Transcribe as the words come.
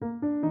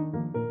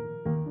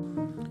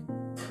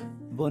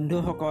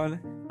বন্ধুসকল,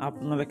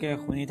 আপোনালোকে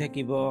শুনি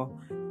থাকিব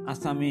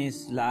আছামিজ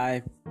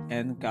লাইফ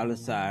এণ্ড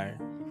কালচাৰ।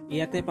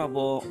 ইয়াতে পাব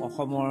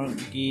অসমৰ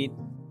গীত,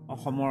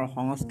 অসমৰ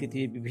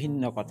সংস্কৃতিৰ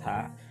বিভিন্ন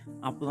কথা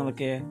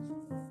আপোনালোকে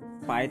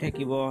পাই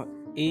থাকিব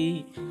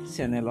এই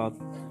চেনেলত।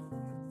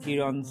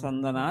 কিৰণ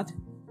চন্দ্ৰনাথ,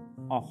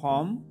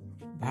 অসম,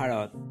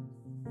 ভাৰত।